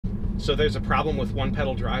So there's a problem with one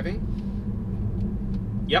pedal driving?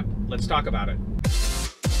 Yep, let's talk about it.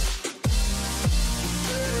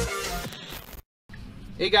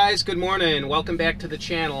 Hey guys, good morning. Welcome back to the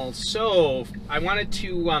channel. So I wanted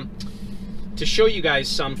to show you guys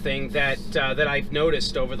something that I've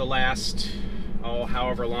noticed over the last,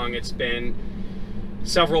 however long it's been,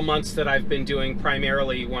 several months that I've been doing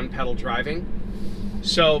primarily one pedal driving.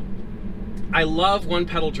 So I love one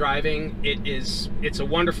pedal driving. It's a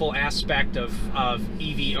wonderful aspect of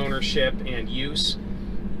EV ownership and use.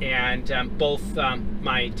 And both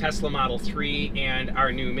my Tesla Model 3 and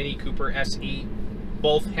our new Mini Cooper SE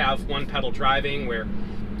both have one pedal driving, where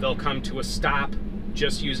they'll come to a stop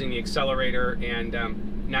just using the accelerator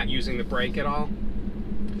and not using the brake at all,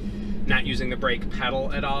 not using the brake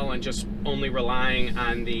pedal at all, and just only relying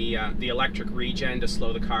on the electric regen to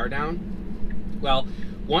slow the car down. Well,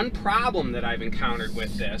 one problem that I've encountered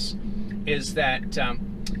with this is that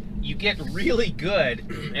you get really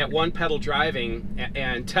good at one pedal driving,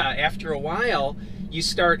 and after a while you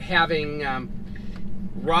start having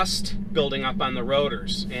rust building up on the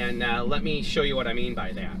rotors. And let me show you what I mean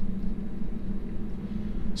by that.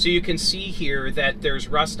 So you can see here that there's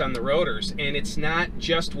rust on the rotors, and it's not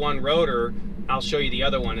just one rotor. I'll show you the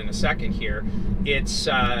other one in a second here. It's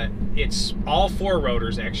all four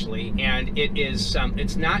rotors actually, and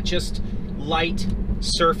it's not just light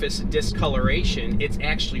surface discoloration, it's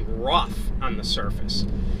actually rough on the surface.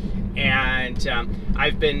 And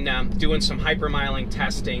I've been doing some hypermiling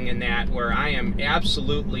testing in that, where I am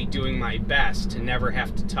absolutely doing my best to never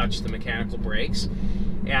have to touch the mechanical brakes.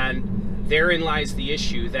 And therein lies the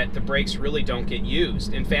issue, that the brakes really don't get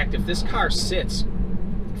used. In fact, if this car sits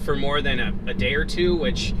for more than a day or two,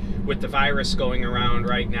 which with the virus going around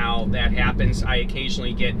right now, that happens. I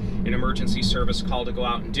occasionally get an emergency service call to go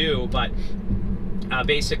out and do, but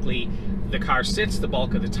basically the car sits the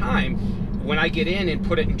bulk of the time. When I get in and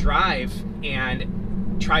put it in drive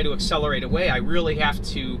and try to accelerate away, I really have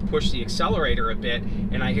to push the accelerator a bit,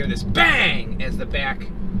 and I hear this bang as the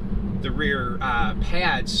rear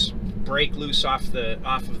pads break loose off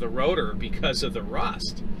of the rotor because of the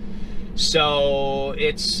rust. So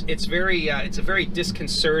it's a very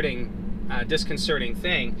disconcerting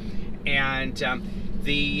thing. And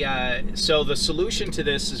so the solution to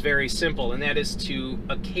this is very simple, and that is to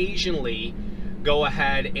occasionally go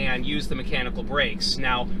ahead and use the mechanical brakes.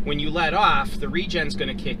 Now, when you let off, the regen's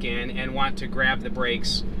going to kick in and want to grab the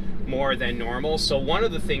brakes more than normal. So one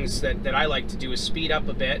of the things that I like to do is speed up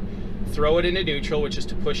a bit, throw it into neutral, which is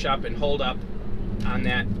to push up and hold up on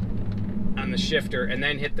the shifter, and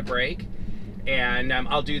then hit the brake. And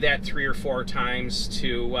I'll do that 3 or 4 times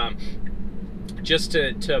to just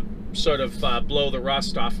to sort of blow the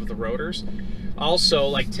rust off of the rotors. Also,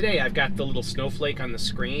 like today, I've got the little snowflake on the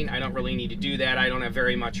screen. I don't really need to do that. I don't have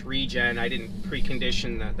very much regen. I didn't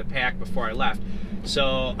precondition the pack before I left.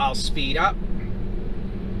 So I'll speed up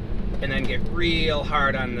and then get real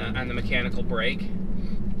hard on the mechanical brake.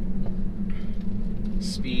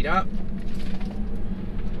 Speed up.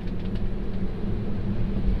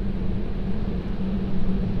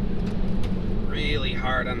 Really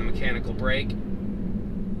hard on the mechanical brake.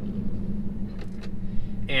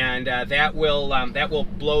 And that will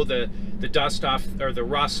blow the dust off, or the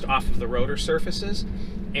rust off of the rotor surfaces,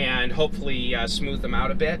 and hopefully smooth them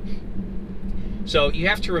out a bit. So you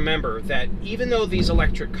have to remember that even though these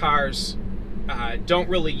electric cars don't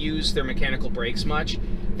really use their mechanical brakes much,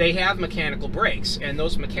 they have mechanical brakes, and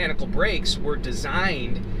those mechanical brakes were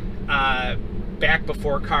designed back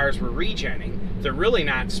before cars were regenning. They're really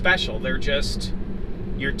not special. They're just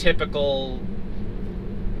your typical,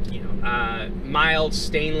 mild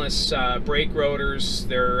stainless brake rotors.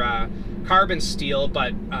 They're carbon steel,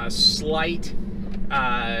 but slight.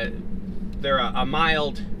 They're a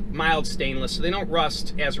mild stainless, so they don't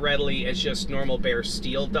rust as readily as just normal bare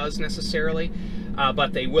steel does necessarily.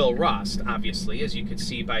 But they will rust, obviously, as you could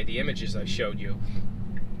see by the images I showed you.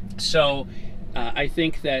 So I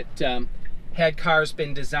think that had cars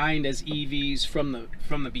been designed as EVs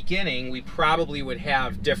from the beginning, we probably would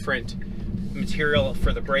have different material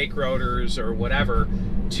for the brake rotors or whatever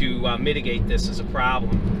to mitigate this as a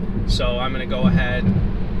problem. So I'm going to go ahead,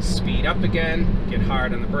 speed up again, get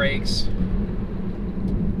hard on the brakes.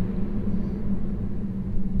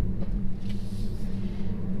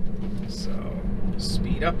 So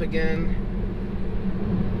speed up again,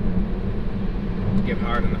 get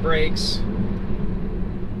hard on the brakes,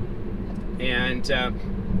 and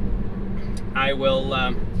I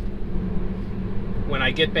will, when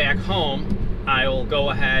I get back home, I will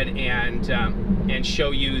go ahead and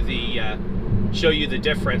show you the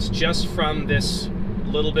difference just from this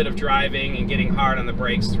little bit of driving and getting hard on the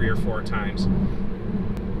brakes 3 or 4 times.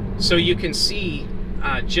 So you can see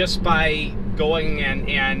just by going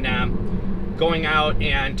going out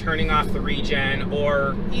and turning off the regen,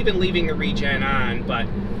 or even leaving the regen on, but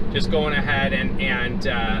just going ahead and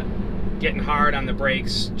getting hard on the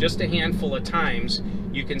brakes just a handful of times,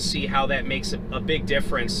 you can see how that makes a big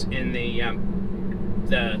difference in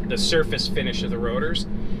the surface finish of the rotors.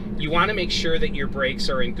 You want to make sure that your brakes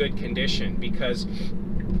are in good condition, because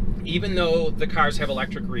even though the cars have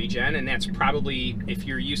electric regen, and that's probably, if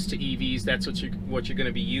you're used to EVs, that's what you're going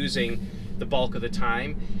to be using the bulk of the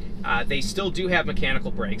time, they still do have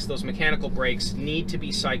mechanical brakes. Those mechanical brakes need to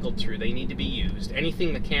be cycled through. They need to be used.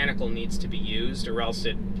 Anything mechanical needs to be used, or else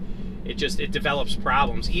it develops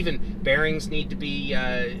problems. Even bearings need to be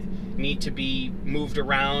moved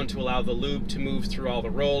around to allow the lube to move through all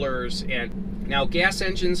the rollers. And now gas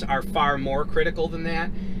engines are far more critical than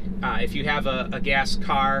that. If you have a gas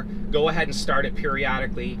car, go ahead and start it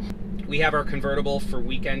periodically. We have our convertible for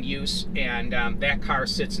weekend use, and that car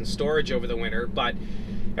sits in storage over the winter, but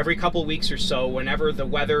every couple weeks or so, whenever the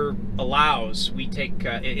weather allows, we take,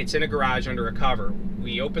 it's in a garage under a cover.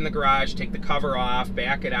 We open the garage, take the cover off,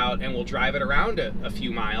 back it out, and we'll drive it around a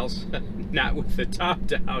few miles. Not with the top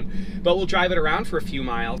down, but we'll drive it around for a few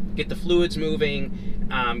miles, get the fluids moving,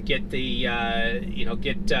 get the,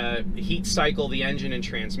 heat cycle the engine and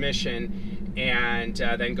transmission, and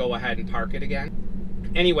then go ahead and park it again.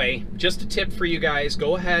 Anyway, just a tip for you guys,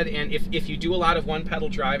 go ahead and if you do a lot of one-pedal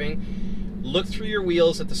driving, look through your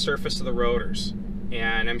wheels at the surface of the rotors,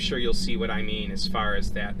 and I'm sure you'll see what I mean as far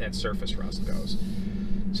as that surface rust goes.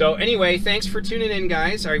 So anyway, thanks for tuning in,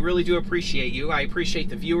 guys. I really do appreciate you. I appreciate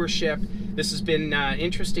the viewership. This has been an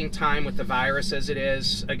interesting time with the virus as it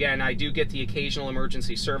is. Again, I do get the occasional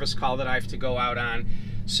emergency service call that I have to go out on.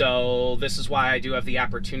 So this is why I do have the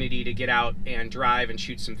opportunity to get out and drive and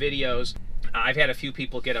shoot some videos. I've had a few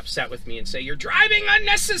people get upset with me and say, "You're driving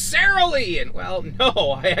unnecessarily!" And well,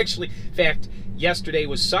 no, I actually, in fact, yesterday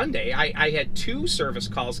was Sunday. I had 2 service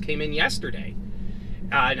calls came in yesterday.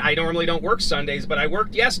 I normally don't work Sundays, but I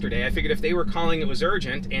worked yesterday. I figured if they were calling, it was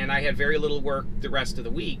urgent, and I had very little work the rest of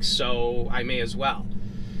the week, so I may as well.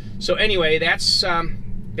 So anyway, that's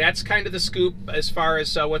kind of the scoop as far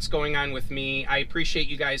as what's going on with me. I appreciate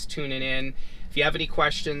you guys tuning in. If you have any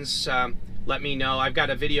questions, let me know. I've got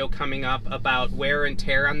a video coming up about wear and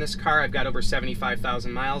tear on this car. I've got over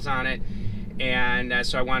 75,000 miles on it, and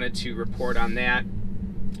so I wanted to report on that.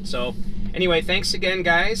 So anyway, thanks again,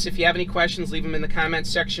 guys. If you have any questions, leave them in the comments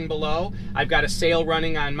section below. I've got a sale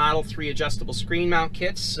running on Model 3 adjustable screen mount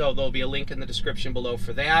kits, so there'll be a link in the description below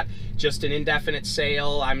for that. Just an indefinite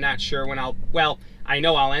sale. I'm not sure when I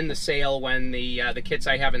know I'll end the sale when the kits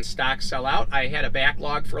I have in stock sell out. I had a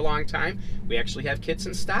backlog for a long time. We actually have kits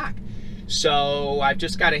in stock. So I've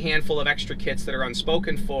just got a handful of extra kits that are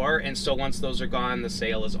unspoken for, and so once those are gone, the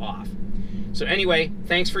sale is off. So anyway,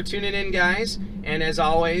 thanks for tuning in, guys, and as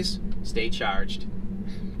always, stay charged.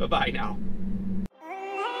 Bye-bye now.